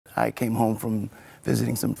I came home from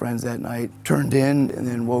visiting some friends that night, turned in, and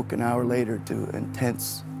then woke an hour later to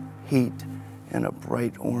intense heat and a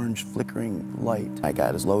bright orange flickering light. I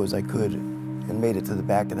got as low as I could and made it to the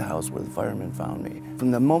back of the house where the firemen found me.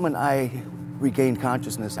 From the moment I regained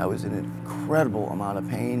consciousness, I was in an incredible amount of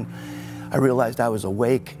pain. I realized I was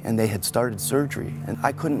awake and they had started surgery, and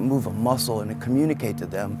I couldn't move a muscle and communicate to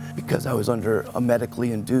them because I was under a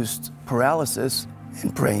medically induced paralysis,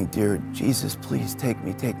 and praying, "Dear Jesus, please take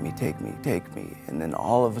me, take me, take me, take me." And then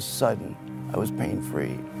all of a sudden, I was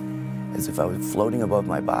pain-free, as if I was floating above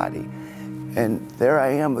my body. And there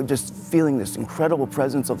I am, just feeling this incredible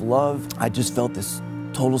presence of love. I just felt this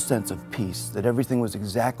total sense of peace, that everything was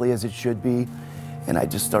exactly as it should be. And I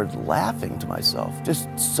just started laughing to myself, just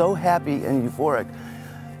so happy and euphoric,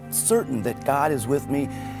 certain that God is with me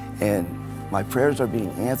and my prayers are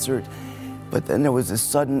being answered. But then there was this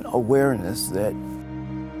sudden awareness that